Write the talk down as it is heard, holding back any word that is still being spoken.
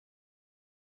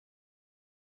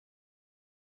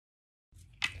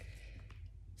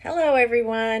Hello,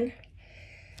 everyone.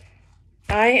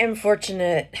 I am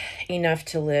fortunate enough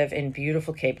to live in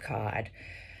beautiful Cape Cod.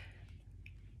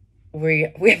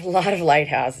 We have a lot of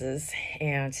lighthouses,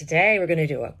 and today we're going to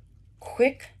do a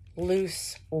quick,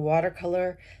 loose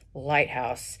watercolor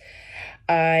lighthouse.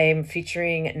 I'm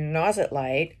featuring Nauset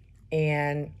light,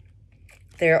 and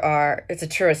it's a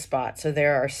tourist spot, so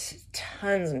there are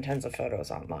tons and tons of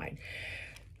photos online.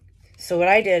 So what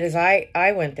I did is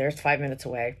I went there. It's 5 minutes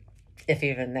away, if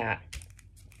even that,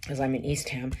 because I'm in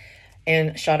Eastham,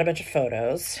 and shot a bunch of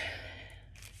photos.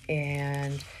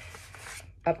 And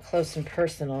up close and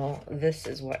personal, this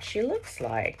is what she looks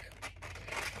like.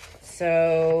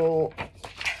 So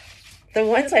the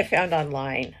ones I found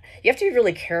online, you have to be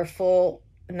really careful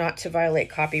not to violate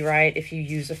copyright if you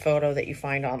use a photo that you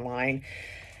find online.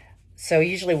 So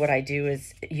usually what I do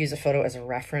is use a photo as a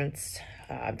reference,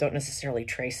 don't necessarily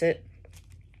trace it.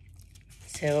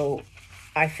 So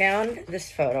I found this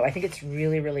photo. I think it's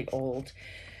really, really old.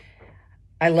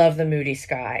 I love the moody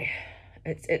sky.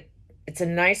 It's a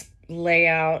nice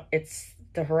layout.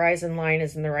 The horizon line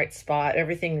is in the right spot.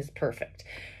 Everything is perfect.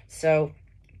 So,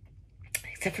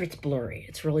 except for it's blurry.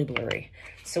 It's really blurry.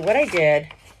 So what I did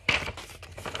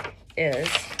is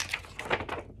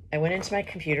I went into my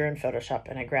computer in Photoshop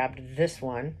and I grabbed this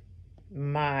one,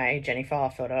 my Jenny Fall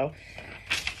photo,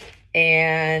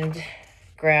 and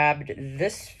grabbed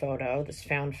this photo, this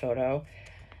found photo,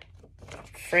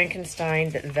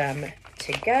 Frankensteined them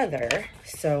together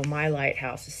so my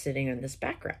lighthouse is sitting in this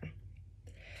background.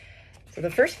 So the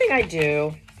first thing I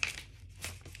do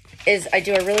is I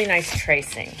do a really nice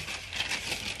tracing,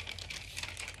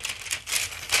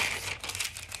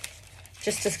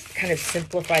 just to kind of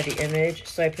simplify the image.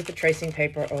 So I put the tracing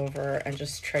paper over and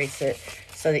just trace it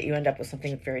so that you end up with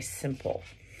something very simple.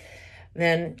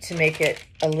 Then to make it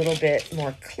a little bit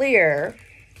more clear,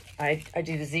 I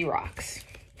do the Xerox.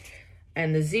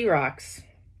 And the Xerox,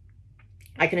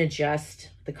 I can adjust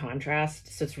the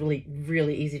contrast, so it's really,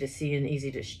 really easy to see and easy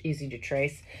to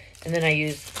trace. And then I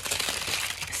use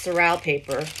Surround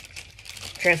paper,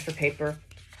 transfer paper,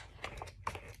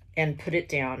 and put it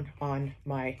down on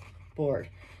my board.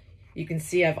 You can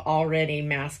see I've already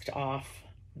masked off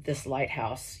this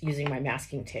lighthouse using my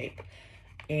masking tape,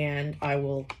 and I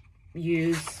will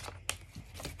use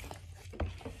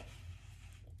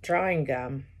drawing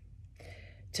gum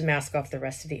to mask off the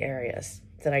rest of the areas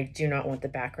that I do not want the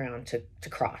background to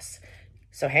cross.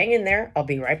 So hang in there, I'll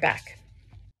be right back.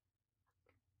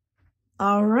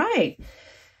 All right,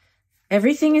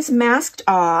 everything is masked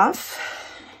off.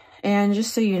 And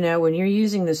just so you know, when you're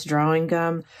using this drawing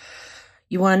gum,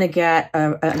 you want to get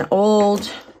an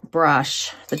old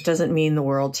brush that doesn't mean the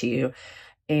world to you,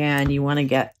 and you want to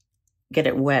get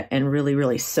it wet and really,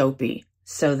 really soapy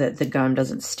so that the gum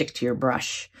doesn't stick to your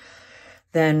brush.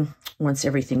 Then once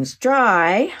everything's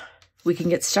dry, we can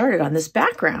get started on this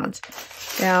background.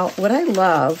 Now, what I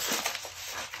love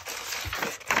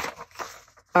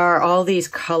are all these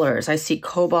colors. I see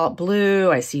cobalt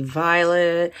blue, I see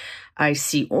violet, I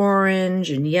see orange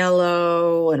and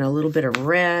yellow and a little bit of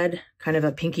red, kind of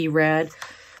a pinky red.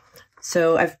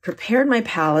 So I've prepared my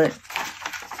palette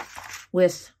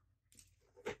with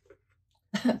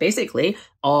basically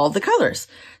all the colors.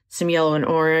 Some yellow and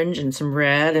orange and some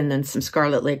red, and then some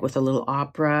Scarlet Lake with a little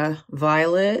opera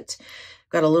violet.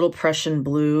 Got a little Prussian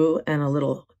blue and a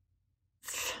little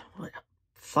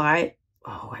I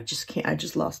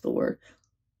just lost the word.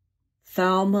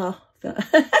 Thalma.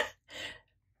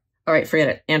 All right, forget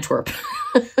it. Antwerp.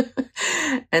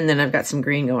 And then I've got some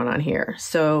green going on here.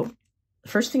 So the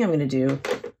first thing I'm going to do,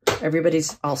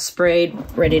 everybody's all sprayed,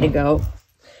 ready to go.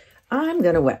 I'm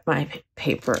going to wet my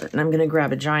paper, and I'm going to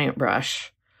grab a giant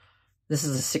brush. This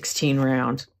is a 16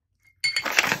 round.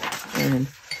 And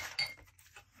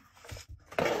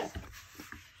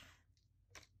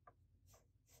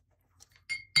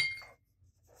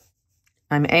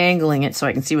I'm angling it so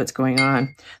I can see what's going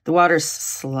on. The water's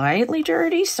slightly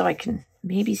dirty, so I can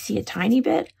maybe see a tiny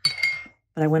bit,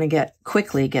 but I want to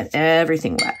quickly get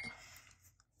everything wet.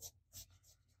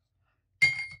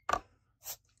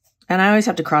 And I always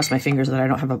have to cross my fingers that I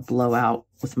don't have a blowout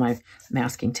with my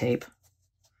masking tape.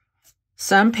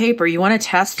 Some paper, you want to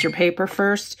test your paper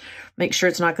first. Make sure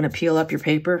it's not going to peel up your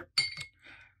paper.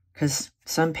 Because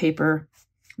some paper,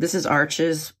 this is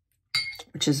Arches,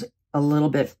 which is a little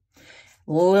bit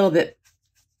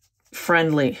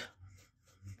friendly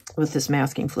with this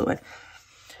masking fluid.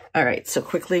 All right, so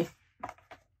quickly,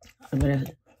 I'm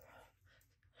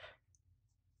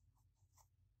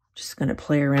just going to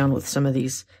play around with some of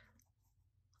these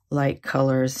light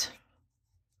colors.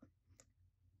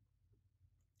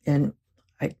 And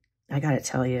I gotta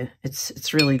tell you,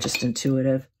 it's really just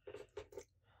intuitive.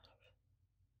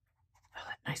 Oh,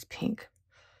 that nice pink.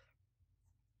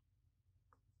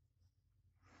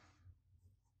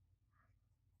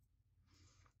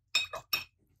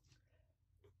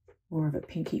 More of a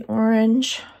pinky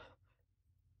orange,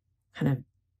 kind of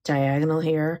diagonal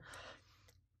here.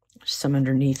 Some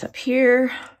underneath up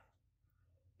here.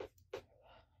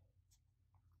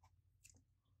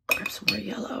 Grab some more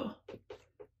yellow.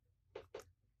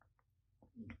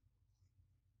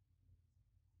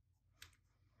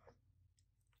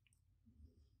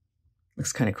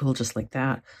 Looks kind of cool just like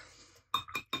that.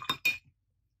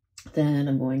 Then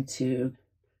I'm going to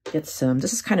get some,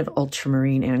 this is kind of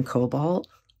ultramarine and cobalt.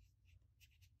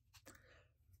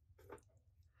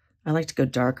 I like to go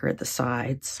darker at the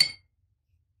sides.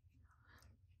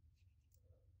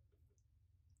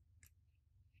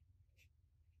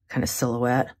 Kind of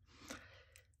silhouette.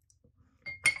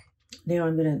 Now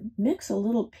I'm going to mix a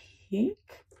little pink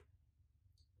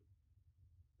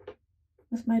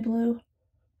with my blue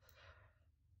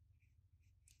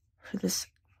for this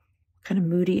kind of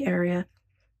moody area.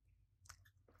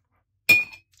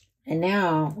 And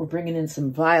now we're bringing in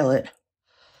some violet.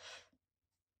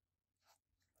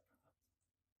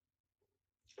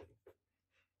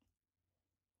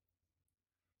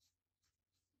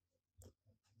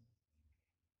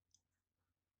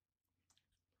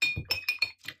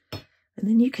 And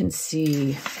then you can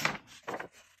see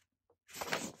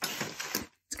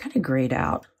it's kind of grayed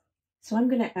out. So I'm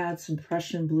going to add some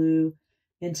Prussian blue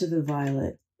into the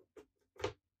violet.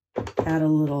 Add a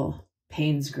little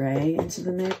Payne's gray into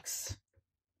the mix.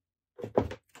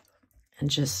 And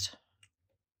just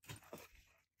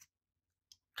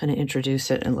kind of introduce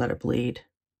it and let it bleed.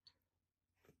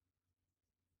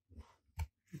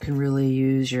 You can really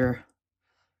use your...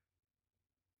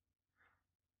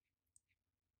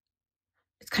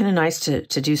 It's kind of nice to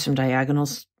do some diagonal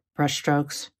brush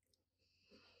strokes.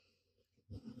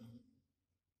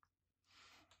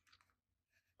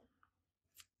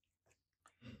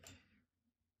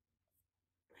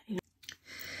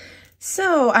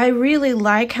 So I really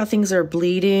like how things are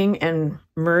bleeding and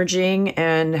merging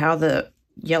and how the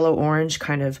yellow-orange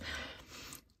kind of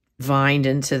vined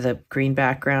into the green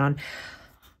background.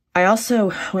 I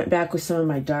also went back with some of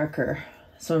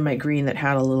my green that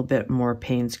had a little bit more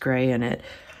Payne's gray in it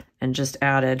and just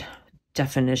added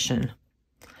definition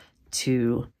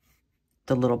to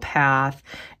the little path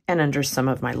and under some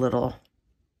of my little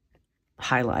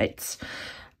highlights.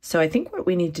 So I think what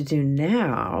we need to do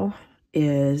now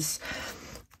is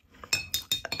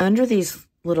under these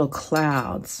little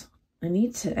clouds, I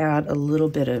need to add a little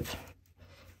bit of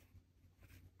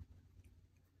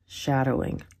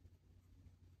shadowing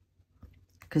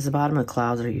because the bottom of the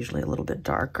clouds are usually a little bit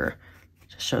darker. It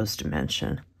just shows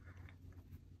dimension.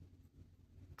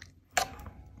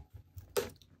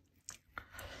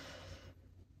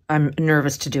 I'm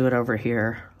nervous to do it over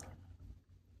here.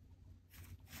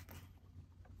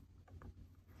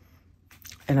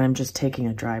 And I'm just taking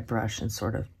a dry brush and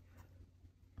sort of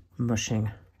mushing.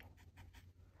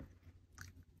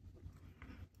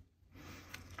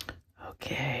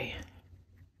 Okay.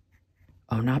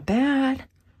 Oh, not bad.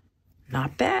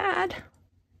 Not bad.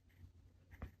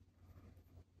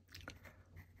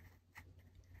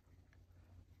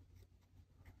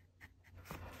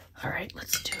 All right,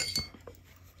 let's do it.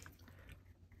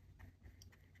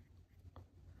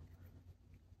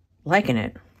 Liking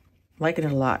it. Liking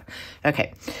it a lot.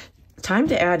 Okay, time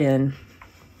to add in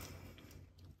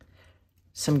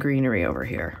some greenery over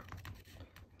here.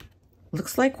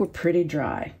 Looks like we're pretty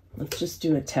dry. Let's just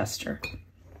do a tester.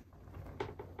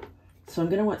 So I'm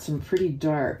gonna want some pretty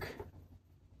dark,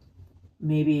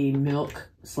 maybe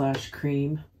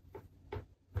milk/cream.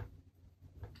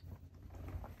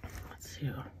 Let's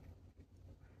see.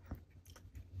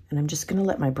 And I'm just gonna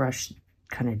let my brush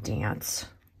kind of dance.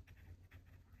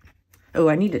 Oh,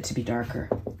 I need it to be darker.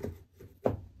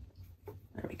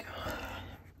 There we go.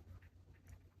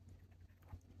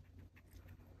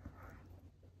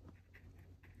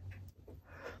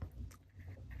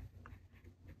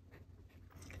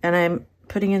 And I'm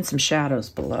putting in some shadows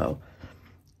below.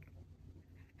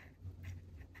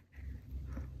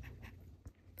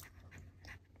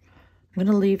 I'm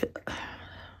gonna leave it,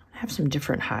 have some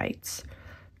different heights.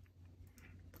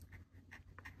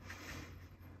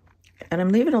 And I'm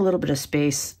leaving a little bit of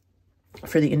space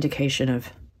for the indication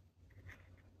of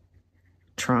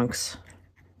trunks.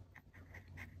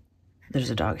 There's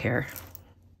a dog hair.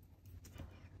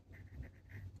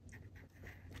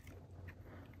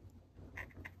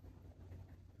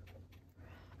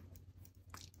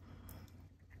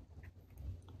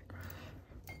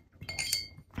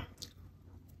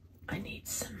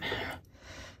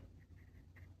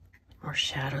 more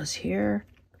shadows here.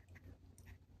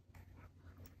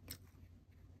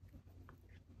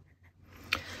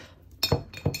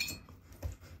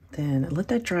 Then let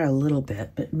that dry a little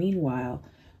bit, but meanwhile,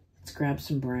 let's grab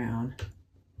some brown.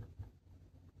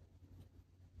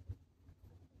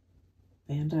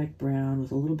 Van Dyke brown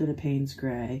with a little bit of Payne's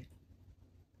gray.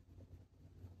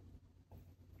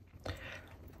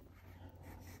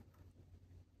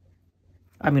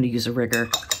 I'm going to use a rigger.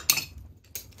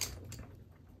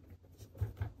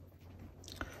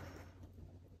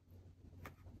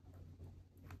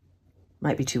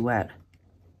 Might be too wet.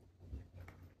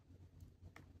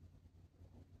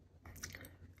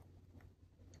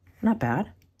 Not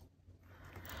bad.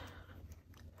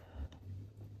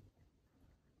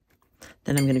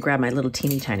 Then I'm going to grab my little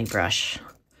teeny tiny brush.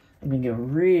 I'm going to go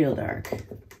real dark.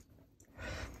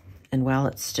 And while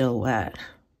it's still wet,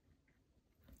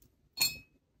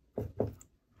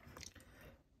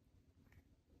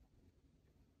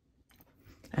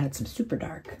 add some super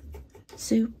dark.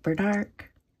 Super dark.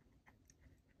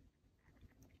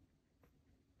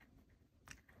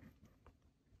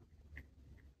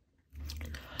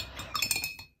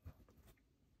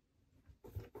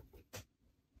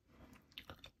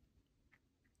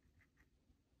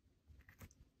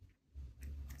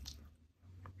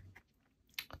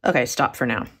 Okay, stop for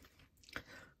now.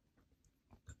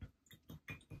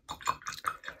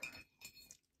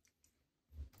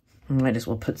 Might as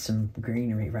well put some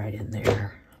greenery right in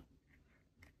there.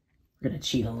 We're going to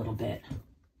cheat a little bit.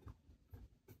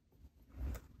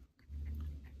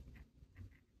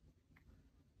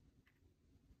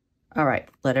 All right,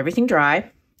 let everything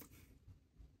dry.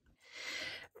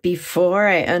 Before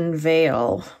I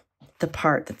unveil the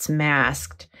part that's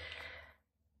masked,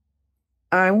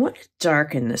 I want to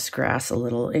darken this grass a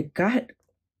little.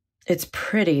 It's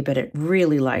pretty, but it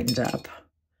really lightened up.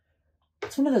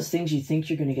 It's one of those things you think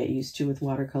you're going to get used to with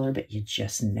watercolor, but you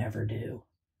just never do.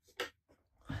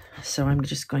 So I'm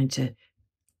just going to,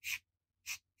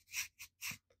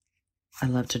 I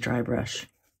love to dry brush.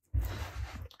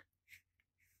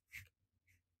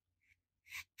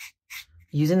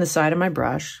 Using the side of my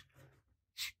brush.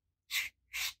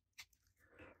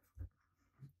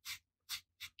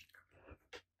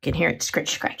 You can hear it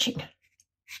scratching.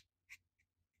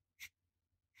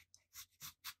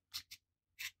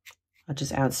 I'll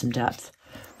just add some depth.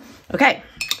 Okay.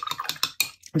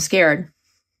 I'm scared.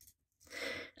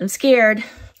 I'm scared.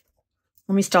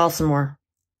 Let me stall some more.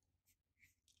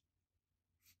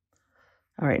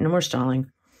 All right, no more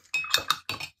stalling.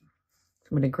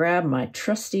 I'm going to grab my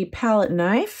trusty palette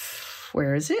knife.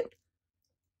 Where is it?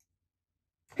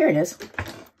 Here it is.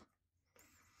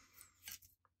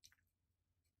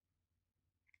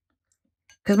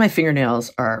 Because my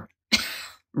fingernails are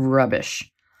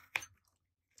rubbish.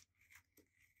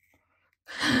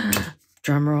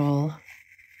 Drum roll.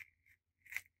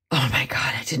 Oh my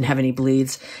God, I didn't have any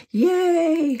bleeds.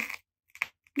 Yay!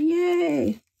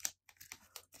 Yay!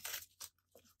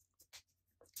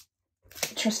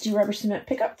 Trusty rubber cement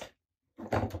pickup.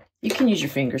 You can use your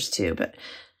fingers too, but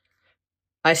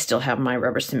I still have my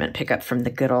rubber cement pickup from the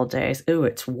good old days. Ooh,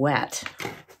 it's wet.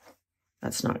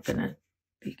 That's not gonna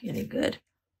be any good.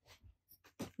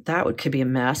 That could be a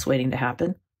mess waiting to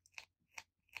happen.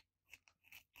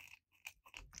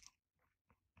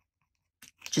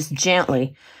 Just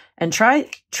gently. And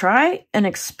try an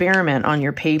experiment on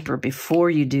your paper before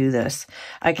you do this.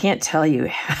 I can't tell you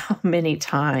how many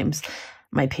times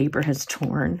my paper has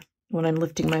torn when I'm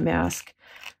lifting my mask.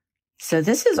 So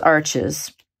this is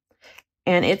Arches,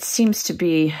 and it seems to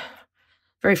be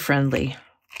very friendly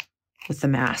with the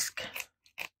mask.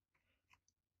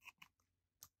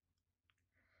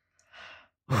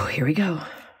 Oh, here we go.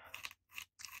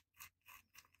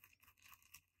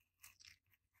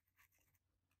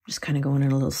 Just kind of going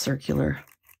in a little circular.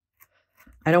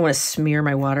 I don't want to smear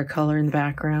my watercolor in the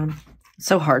background. It's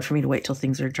so hard for me to wait till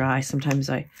things are dry. Sometimes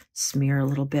I smear a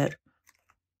little bit.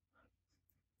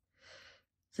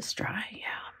 Is this dry?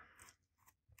 Yeah.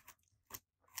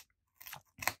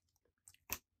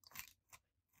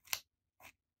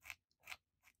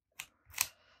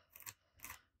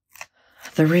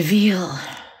 The reveal.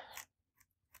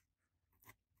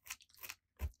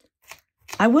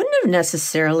 I wouldn't have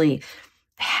necessarily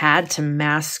had to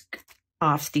mask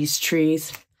off these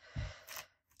trees,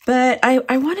 but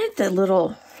I wanted the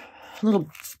little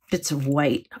bits of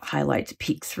white highlight to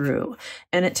peek through,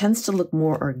 and it tends to look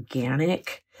more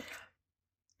organic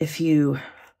if you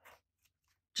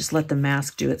just let the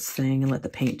mask do its thing and let the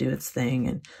paint do its thing.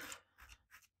 And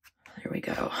there we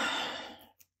go.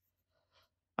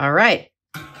 All right.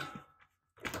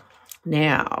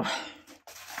 Now,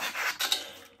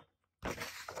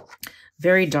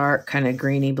 very dark, kind of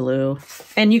greeny blue.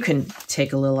 And you can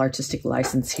take a little artistic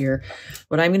license here.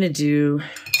 What I'm going to do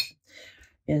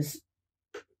is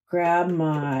grab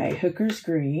my Hooker's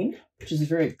Green, which is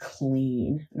very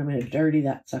clean, and I'm going to dirty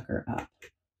that sucker up.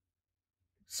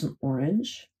 Some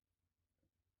orange.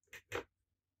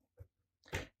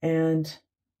 And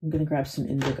I'm going to grab some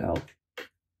indigo.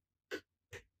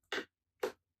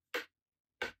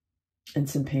 And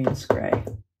some Payne's Gray.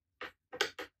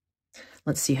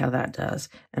 Let's see how that does.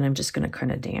 And I'm just going to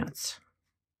kind of dance.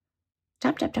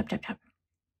 Tap, tap, tap, tap, tap.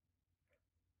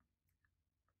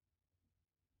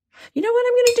 You know what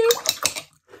I'm going to do?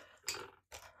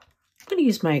 I'm going to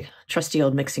use my trusty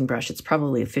old mixing brush. It's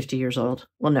probably 50 years old.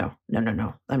 Well, no.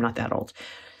 I'm not that old.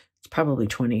 It's probably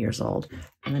 20 years old.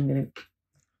 And I'm going to...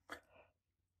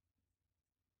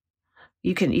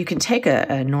 You can take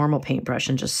a normal paintbrush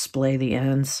and just splay the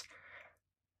ends.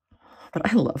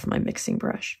 But I love my mixing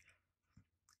brush.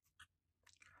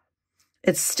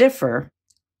 It's stiffer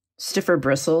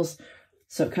bristles,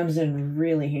 so it comes in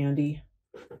really handy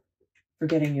for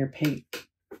getting your paint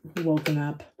woken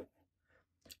up. I'm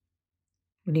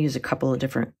going to use a couple of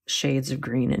different shades of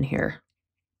green in here.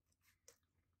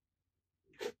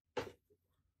 I'm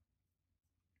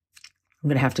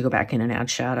going to have to go back in and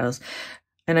add shadows.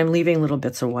 And I'm leaving little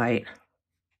bits of white.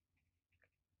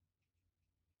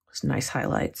 Those nice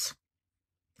highlights.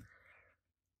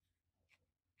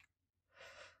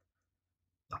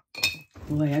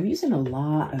 Boy, I'm using a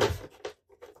lot of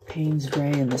Payne's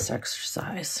Gray in this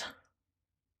exercise.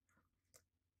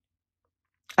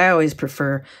 I always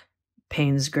prefer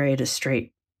Payne's Gray to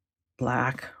straight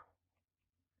black.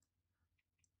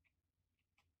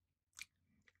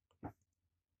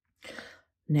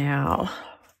 Now,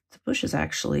 the bushes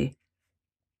actually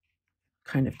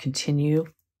kind of continue.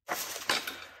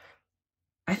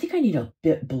 I think I need a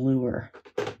bit bluer.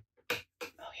 Oh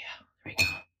yeah, there we go.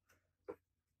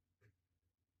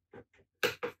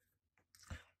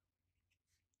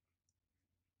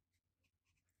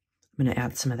 I'm going to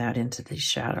add some of that into these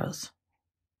shadows.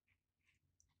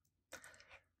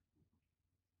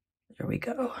 There we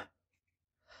go.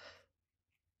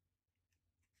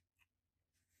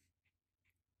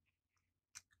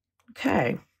 Okay.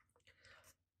 I'm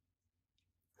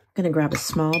going to grab a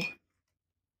small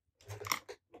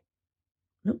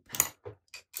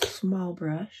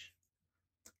brush.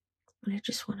 And I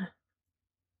just want to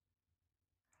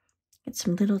get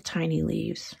some little tiny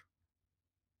leaves.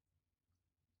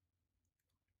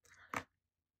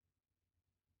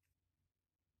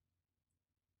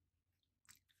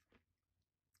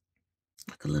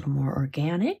 Look a little more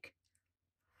organic.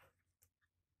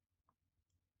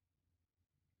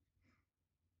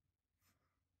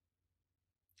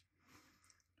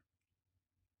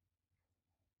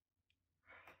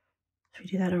 Should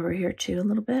we do that over here too a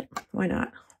little bit? Why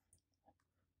not?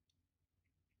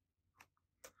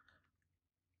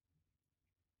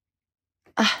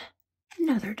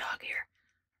 Another dog here.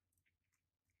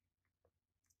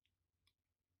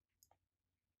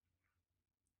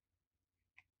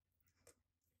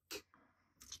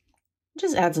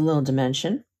 Just adds a little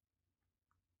dimension.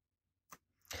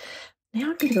 Now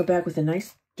I'm going to go back with a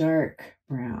nice dark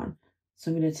brown.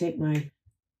 So I'm going to take my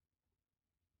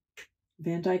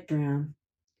Van Dyke brown,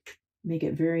 make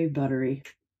it very buttery.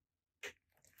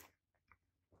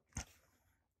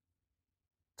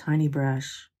 Tiny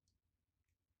brush.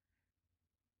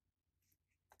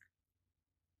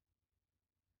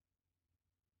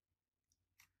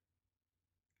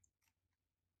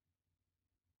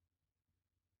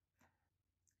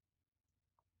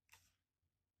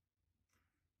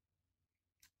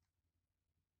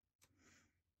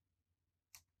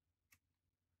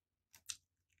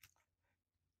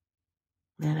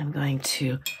 Then I'm going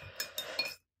to,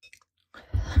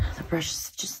 the brush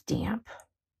is just damp.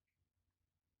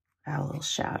 Add a little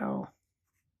shadow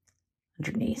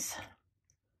underneath.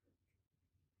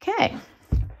 Okay. I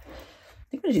think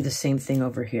I'm going to do the same thing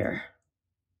over here.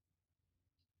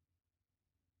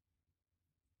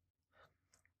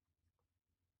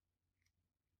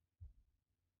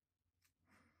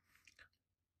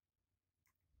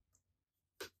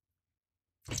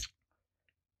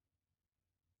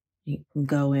 You can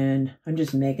go in, I'm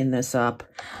just making this up,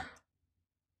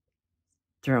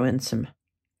 throw in some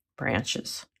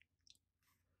branches.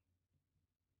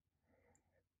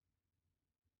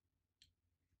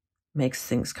 Makes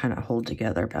things kind of hold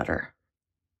together better.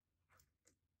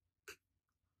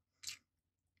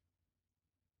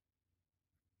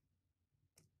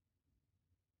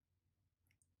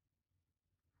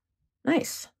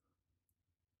 Nice.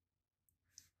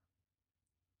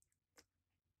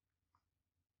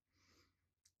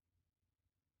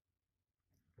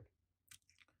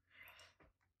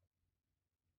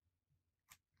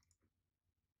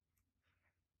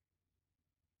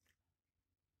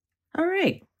 All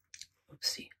right.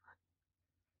 Oopsie.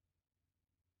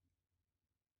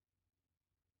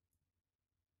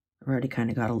 I've already kind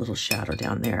of got a little shadow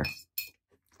down there.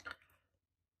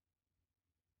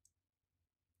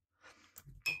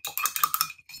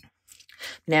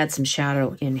 And add some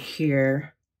shadow in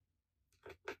here.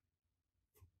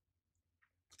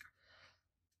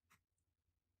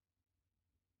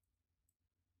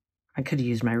 I could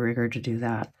use my rigger to do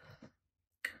that.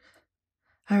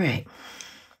 All right.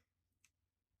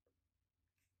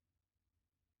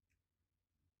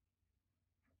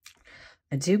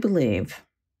 I do believe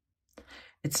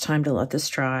it's time to let this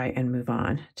dry and move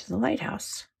on to the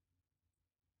lighthouse.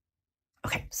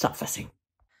 Okay, stop fussing.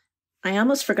 I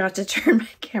almost forgot to turn my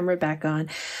camera back on.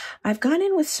 I've gone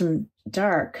in with some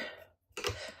dark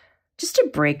just to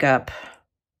break up,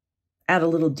 add a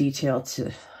little detail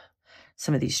to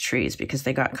some of these trees because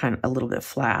they got kind of a little bit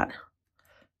flat.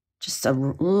 Just a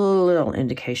little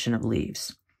indication of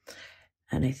leaves.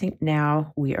 And I think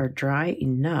now we are dry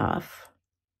enough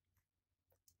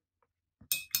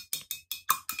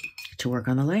to work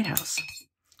on the lighthouse.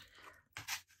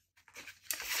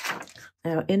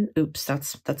 Now oops,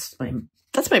 that's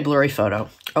my blurry photo.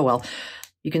 Oh well,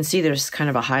 you can see there's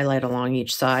kind of a highlight along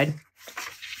each side.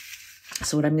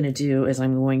 So what I'm going to do is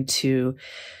I'm going to,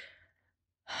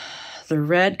 the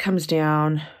red comes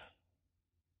down.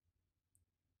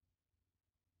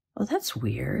 Oh, that's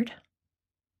weird.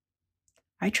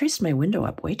 I traced my window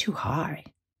up way too high.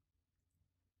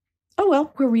 Oh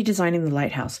well, we're redesigning the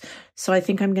lighthouse. So I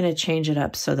think I'm going to change it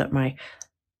up so that my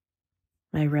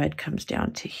red comes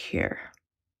down to here.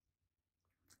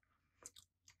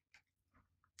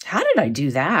 How did I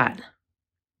do that?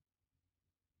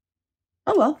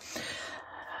 Oh well,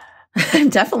 I'm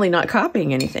definitely not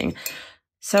copying anything.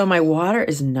 So my water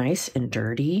is nice and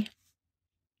dirty.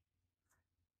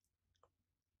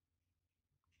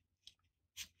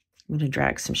 I'm going to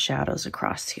drag some shadows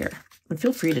across here. And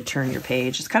feel free to turn your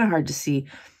page. It's kind of hard to see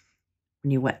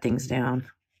when you wet things down.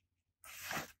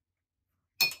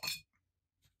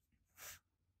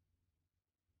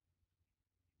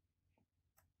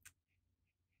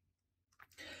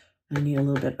 I need a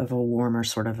little bit of a warmer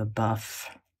sort of a buff.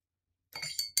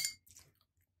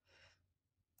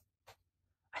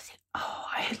 I think, oh,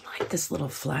 I like this little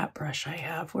flat brush I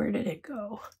have. Where did it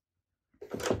go?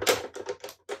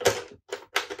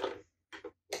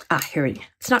 Ah, here it is.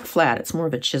 It's not flat, it's more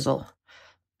of a chisel.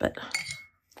 But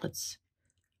let's...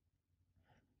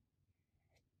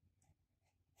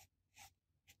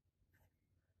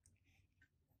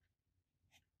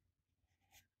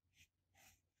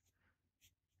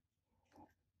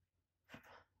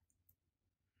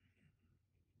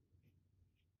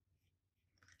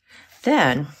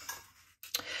 Then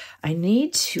I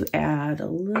need to add a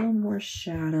little more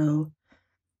shadow.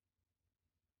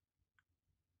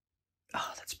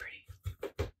 Oh, that's pretty.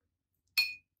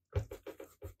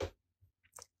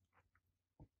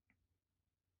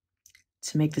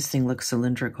 To make this thing look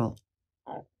cylindrical.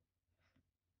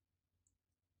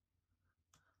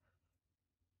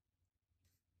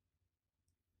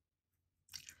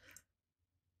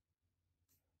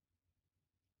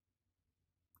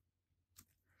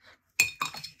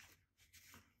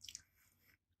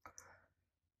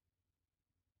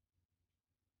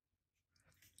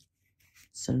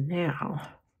 So now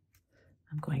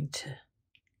I'm going to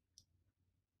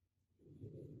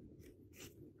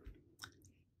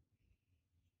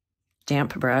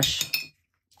damp brush.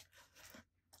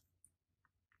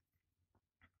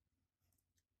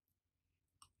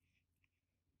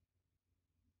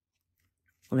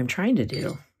 What I'm trying to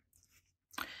do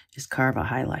is carve a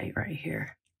highlight right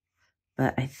here.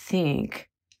 But I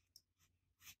think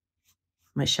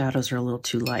my shadows are a little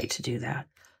too light to do that.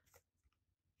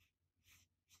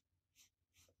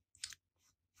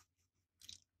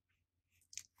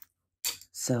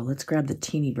 So let's grab the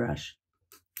teeny brush.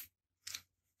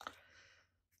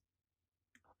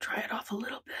 Dry it off a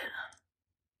little bit.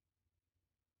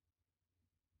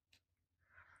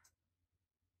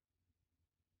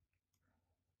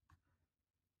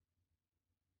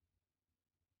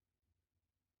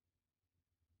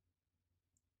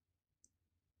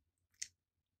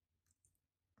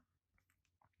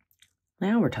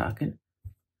 Now we're talking.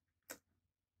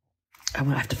 I'm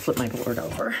gonna have to flip my board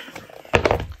over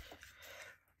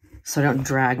so I don't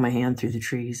drag my hand through the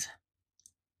trees.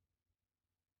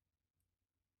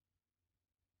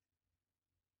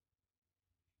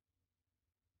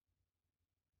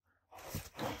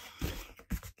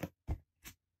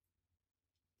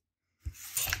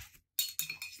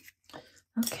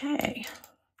 Okay.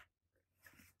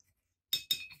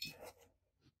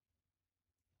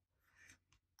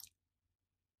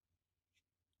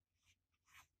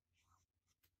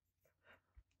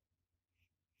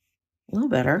 A little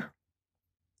better.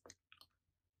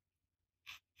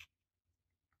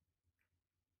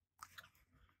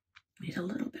 Need a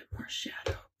little bit more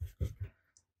shadow.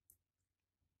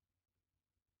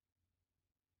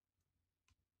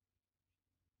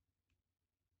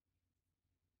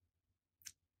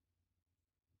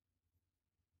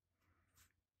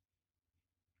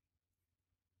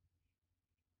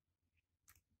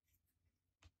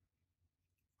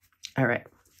 All right,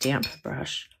 damp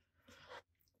brush.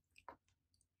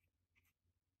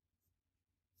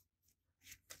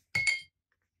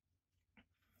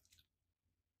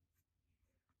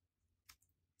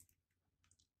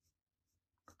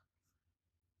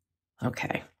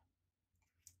 Okay.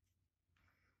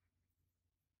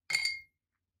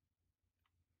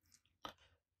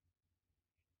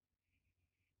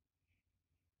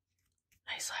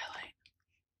 Nice highlight.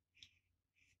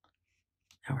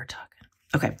 Now we're talking.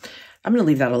 Okay, I'm going to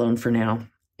leave that alone for now.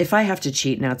 If I have to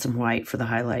cheat and add some white for the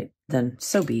highlight, then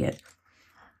so be it.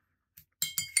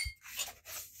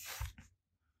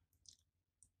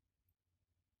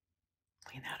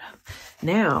 Clean that up.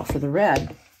 Now for the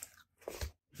red.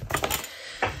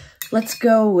 Let's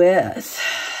go with,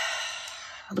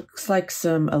 looks like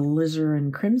some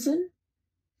alizarin crimson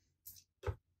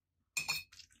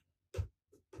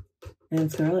and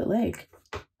Scarlet Lake.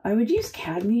 I would use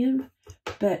cadmium,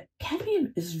 but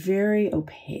cadmium is very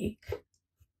opaque.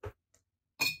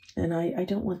 And I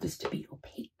don't want this to be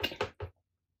opaque.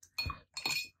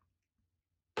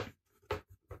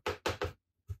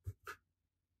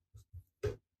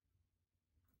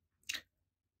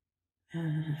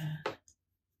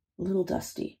 A little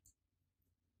dusty.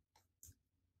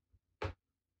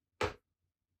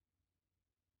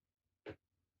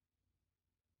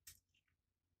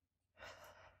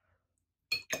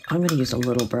 I'm going to use a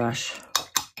little brush.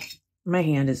 My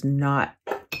hand is not...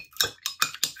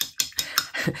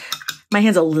 My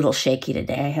hand's a little shaky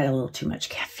today. I had a little too much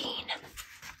caffeine.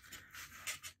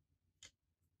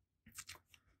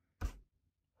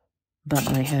 Butt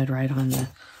my head right on the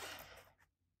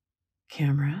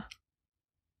camera.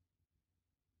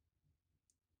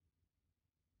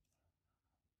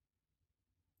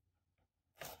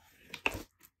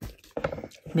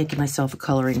 Making myself a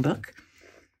coloring book.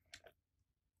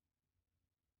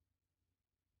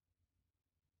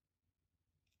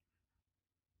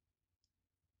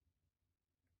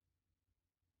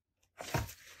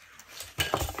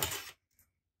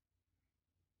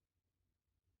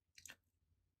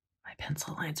 My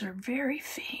pencil lines are very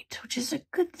faint, which is a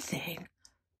good thing.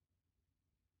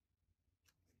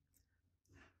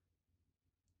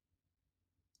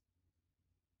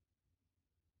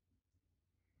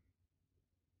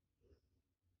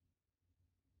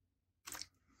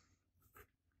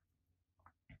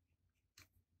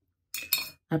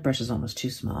 That brush is almost too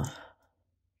small.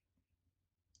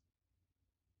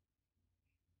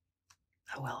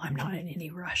 Oh well, I'm not in any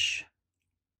rush.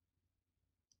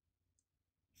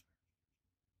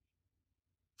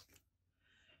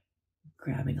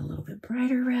 Grabbing a little bit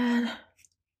brighter red.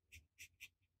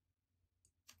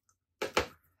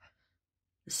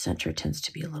 The center tends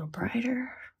to be a little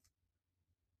brighter.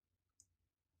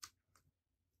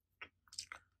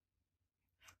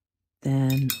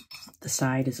 Then the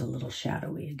side is a little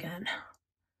shadowy again.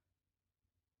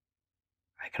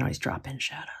 I can always drop in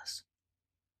shadows.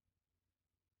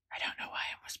 I don't know why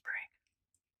I'm whispering.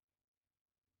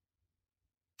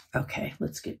 Okay,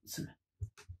 let's get some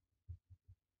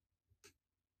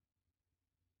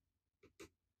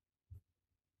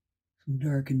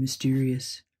dark and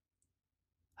mysterious.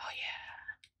 Oh yeah.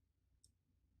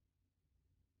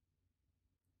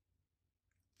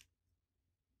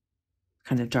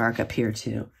 Kind of dark up here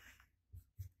too.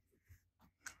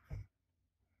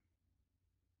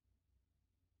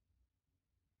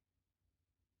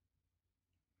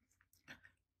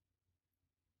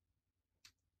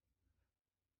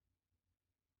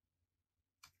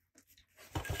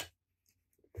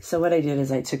 So what I did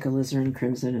is I took alizarin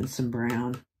crimson and some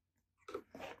brown.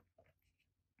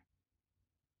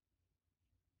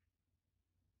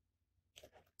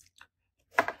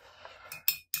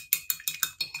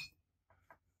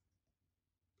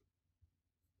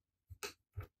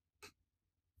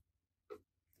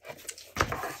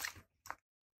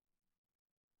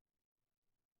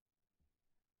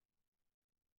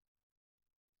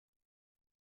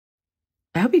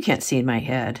 I hope you can't see in my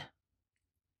head.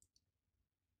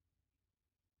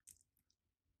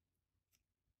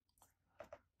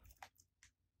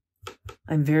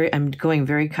 I'm going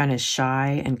very kind of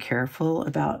shy and careful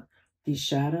about these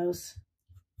shadows.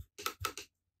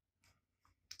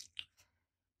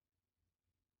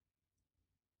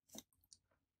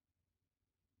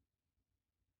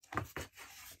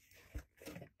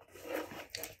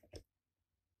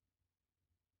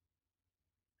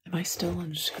 Am I still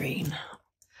on screen?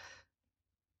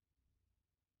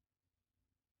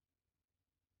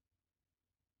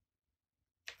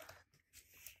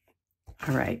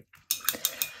 All right.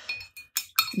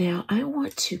 Now I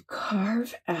want to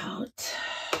carve out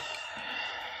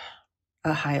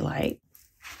a highlight.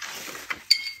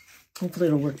 Hopefully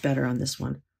it'll work better on this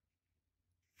one.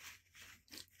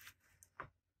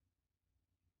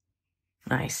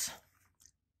 Nice.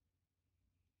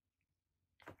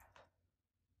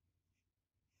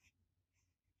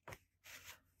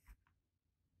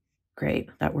 Great.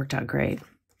 That worked out great.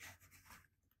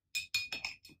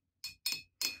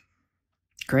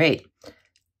 Great.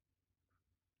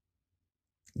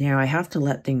 Now I have to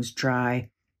let things dry.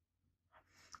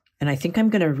 And I think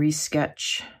I'm going to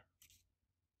resketch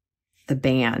the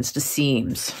bands, the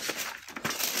seams.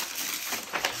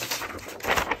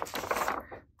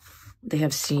 They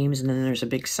have seams, and then there's a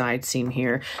big side seam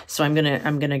here. So I'm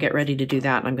gonna get ready to do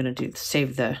that. And I'm gonna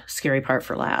save the scary part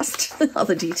for last, all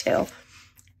the detail.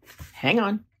 Hang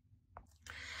on.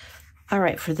 All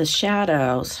right, for the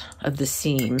shadows of the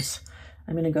seams,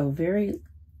 I'm gonna go very,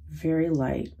 very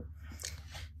light,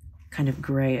 kind of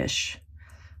grayish.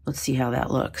 Let's see how that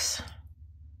looks.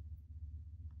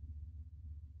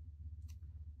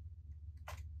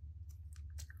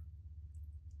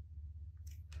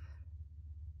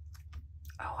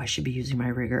 Oh, I should be using my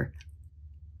rigger.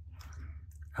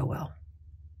 Oh well.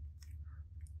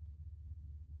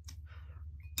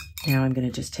 Now I'm going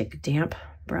to just take a damp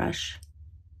brush.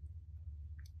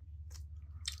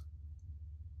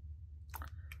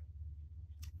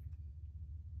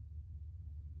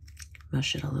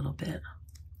 Mush it a little bit.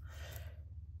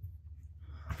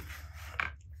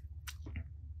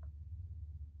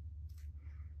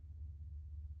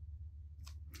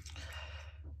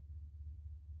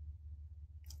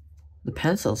 The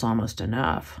pencil's almost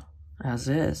enough, as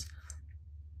is.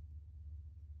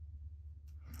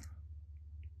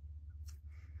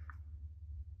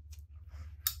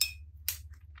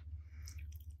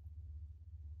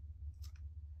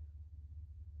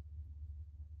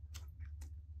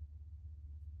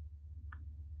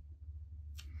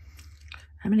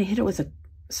 I'm going to hit it with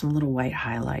some little white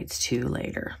highlights too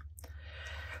later.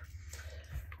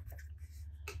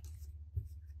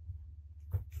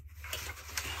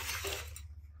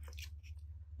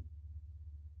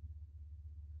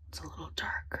 It's a little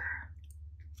darker.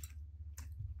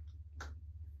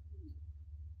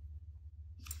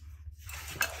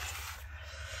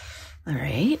 All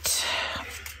right.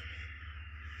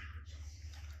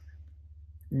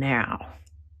 Now,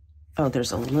 oh,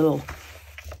 there's a little,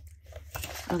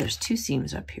 oh, there's two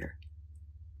seams up here.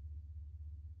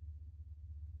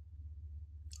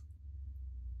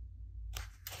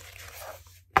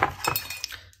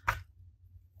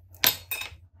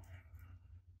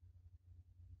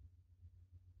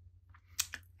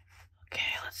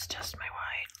 Okay, let's test my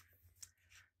white.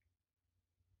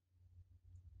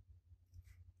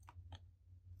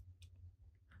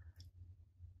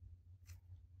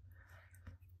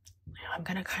 Now I'm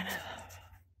gonna kind of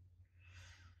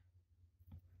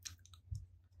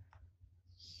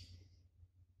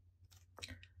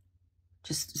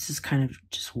this is kind of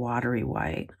just watery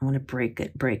white. I want to break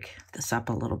this up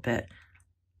a little bit.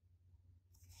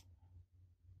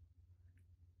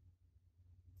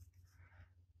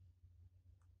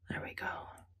 There we go.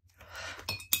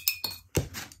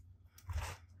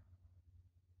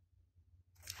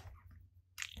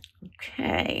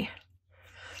 Okay.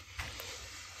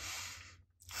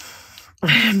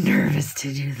 I'm nervous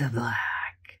to do the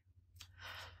black.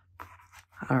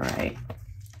 All right.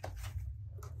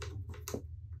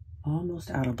 Almost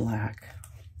out of black.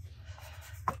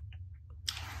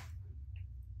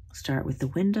 Start with the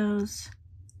windows.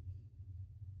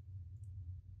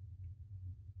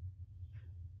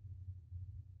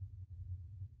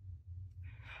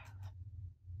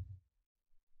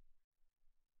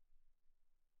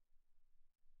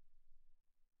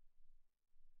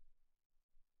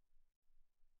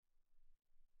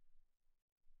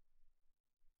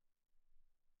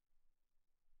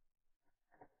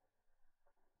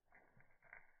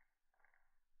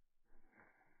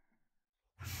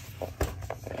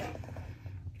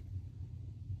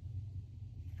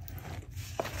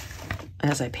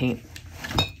 As I paint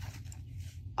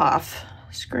off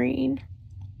screen.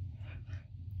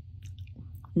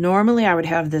 Normally I would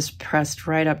have this pressed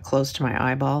right up close to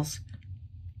my eyeballs,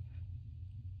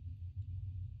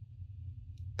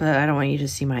 but I don't want you to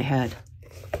see my head.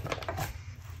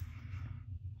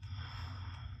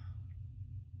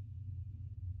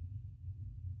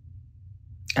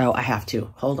 Oh, I have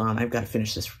to. Hold on, I've got to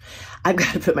finish this. I've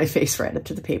got to put my face right up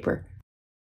to the paper.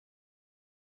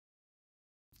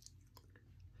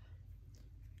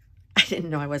 didn't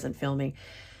know I wasn't filming.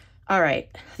 All right,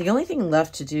 the only thing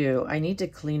left to do, I need to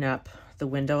clean up the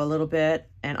window a little bit,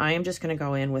 and I am just going to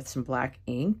go in with some black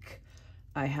ink.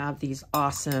 I have these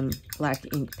awesome black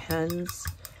ink pens.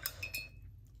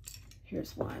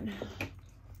 Here's one.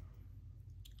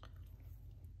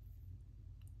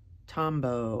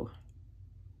 Tombow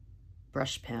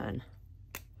brush pen.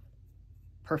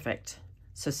 Perfect.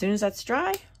 So as soon as that's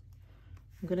dry,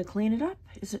 I'm going to clean it up.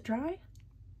 Is it dry?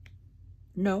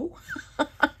 No.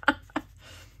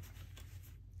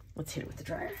 Let's hit it with the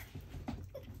dryer.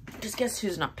 Just guess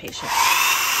who's not patient.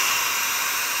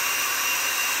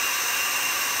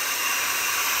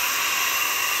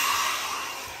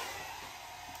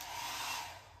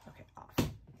 Okay, off.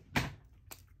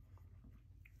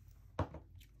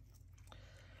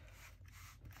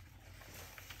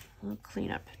 A little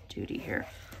cleanup duty here.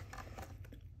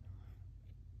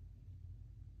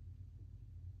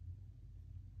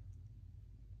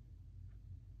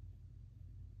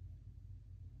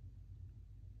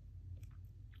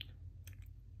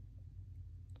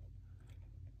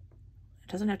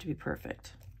 It doesn't have to be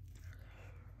perfect.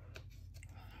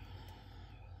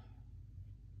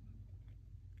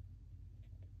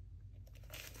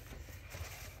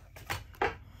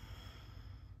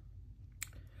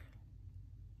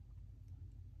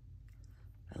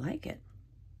 I like it.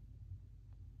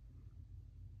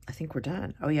 I think we're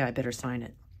done. Oh yeah, I better sign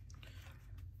it.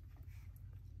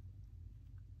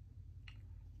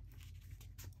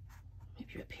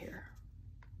 Maybe up here.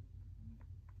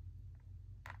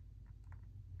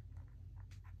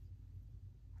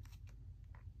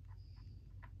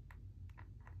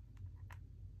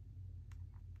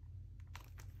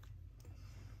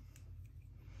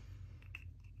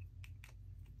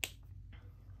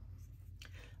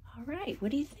 All right, what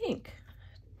do you think?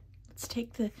 Let's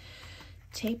take the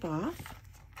tape off.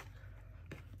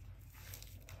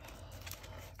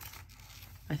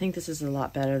 I think this is a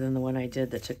lot better than the one I did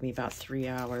that took me about 3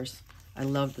 hours. I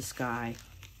love the sky.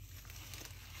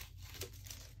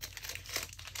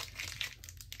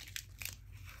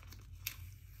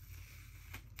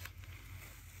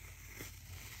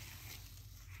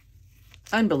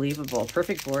 Unbelievable,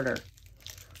 perfect border.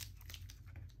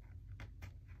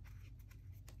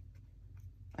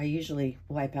 I usually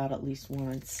wipe out at least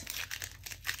once.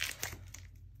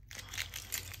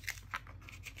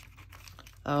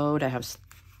 Oh, to have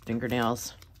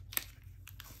fingernails.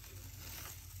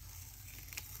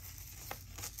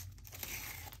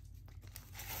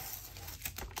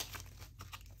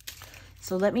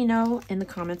 So let me know in the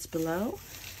comments below.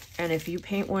 And if you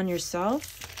paint one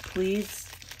yourself, please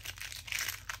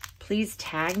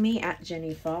tag me at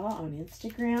Jenny Faw on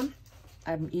Instagram.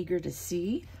 I'm eager to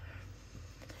see.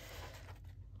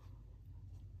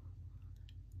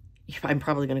 I'm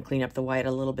probably going to clean up the white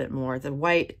a little bit more. The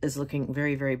white is looking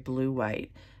very, very blue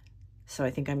white. So I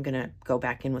think I'm going to go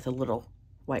back in with a little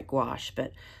white gouache.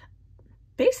 But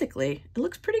basically, it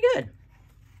looks pretty good.